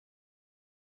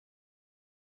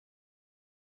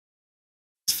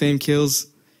Faimkills,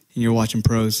 and you're watching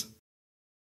Prose.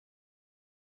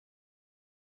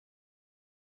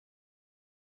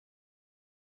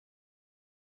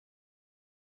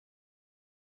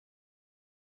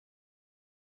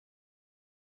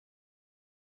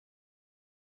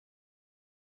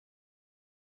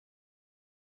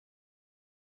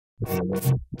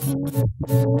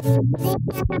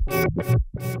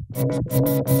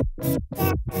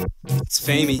 It's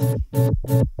Faimy.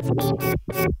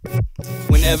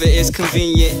 Whenever it's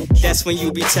convenient, that's when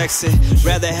you be texting.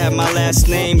 Rather have my last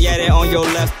name, yeah, that on your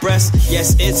left breast.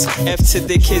 Yes, it's F to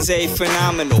the kids, A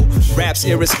phenomenal. Rap's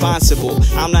irresponsible,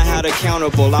 I'm not held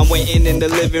accountable. I'm waiting in the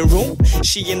living room,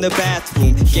 she in the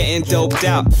bathroom, getting doped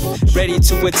out. Ready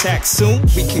to attack soon,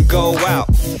 we can go out.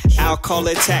 I'll call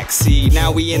a taxi,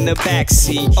 now we in the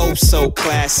backseat. Oh, so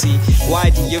classy. Why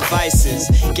do your vices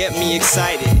get me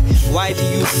excited? Why do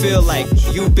you feel like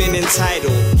you've been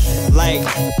entitled? Like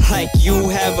you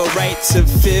have a right to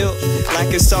feel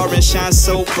like a star and shine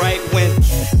so bright when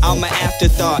I'm an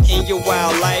afterthought in your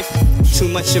wild life. Too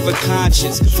much of a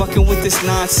conscience, fucking with this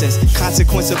nonsense.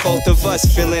 Consequence of both of us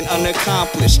feeling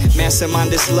unaccomplished.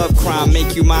 Mastermind this love crime,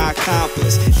 make you my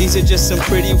accomplice. These are just some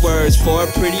pretty words for a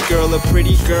pretty girl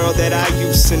that I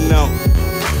used to know.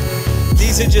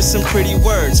 These are just some pretty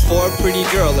words for a pretty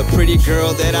girl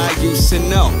that I used to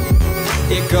know.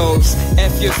 It goes,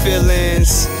 F your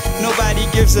feelings, nobody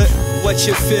gives a what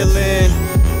you're feeling.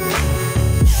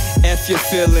 F your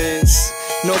feelings,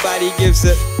 nobody gives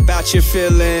a about your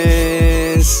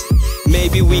feelings.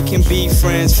 Maybe we can be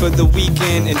friends for the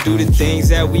weekend and do the things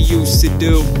that we used to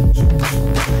do.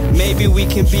 Maybe we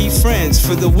can be friends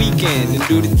for the weekend and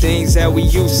do the things that we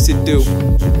used to do.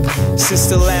 Since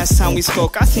the last time we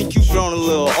spoke, I think you've grown a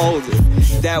little older.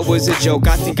 That was a joke,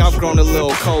 I think I've grown a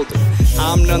little colder.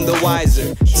 I'm none the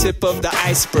wiser, tip of the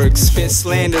iceberg. Spit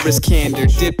slanderous candor,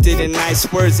 dipped it in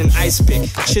nice words and ice pick.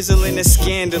 Chiseling a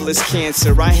scandalous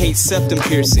cancer. I hate septum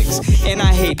piercings, and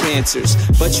I hate dancers.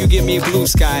 But you give me blue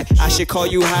sky, I should call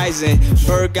you Heisen.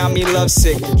 Bird got me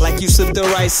lovesick, like you slipped the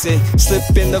rice in. Slip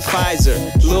in the Pfizer,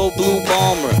 little blue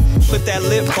balmer. Put that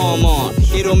lip balm on,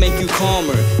 it'll make you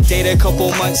calmer. Date a couple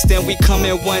months, then we come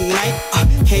in one night.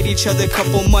 Hate each other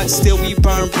couple months, still we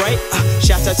burn bright.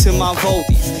 Shout out to my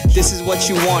Voldies, this is what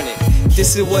you wanted.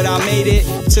 This is what I made it,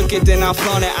 took it then I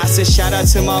flaunt it. I said shout out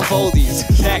to my Voldies.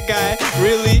 That guy,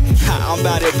 really? Ha, I'm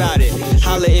about it.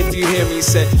 Holla if you hear me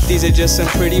say, these are just some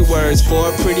pretty words for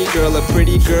a pretty girl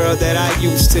that I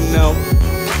used to know.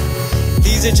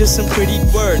 These are just some pretty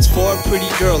words for a pretty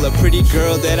girl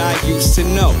that I used to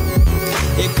know.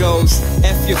 It goes,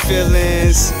 F your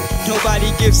feelings,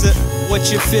 nobody gives a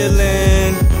what you're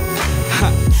feeling.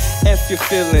 Ha, F your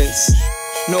feelings,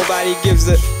 nobody gives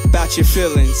a about your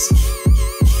feelings.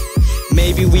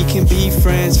 Maybe we can be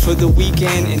friends for the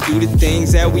weekend and do the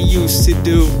things that we used to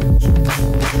do.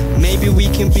 Maybe we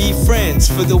can be friends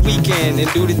for the weekend and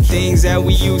do the things that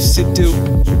we used to do.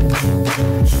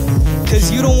 Cause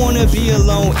you don't wanna be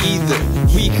alone either.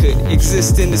 We could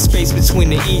exist in the space between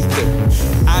the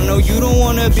ether. I know you don't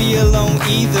wanna be alone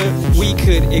either. We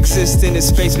could exist in the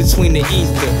space between the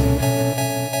ether.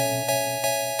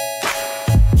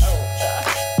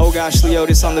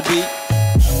 OhGoshLeotus on the beat.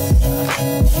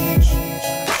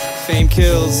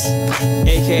 Faimkills,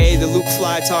 aka the Luke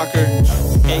Fly Talker,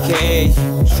 aka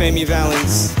Faimy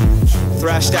Valens.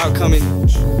 Thrashed Out coming.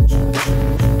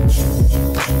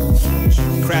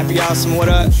 Crappy Awesome, what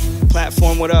up?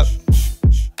 Platform, what up?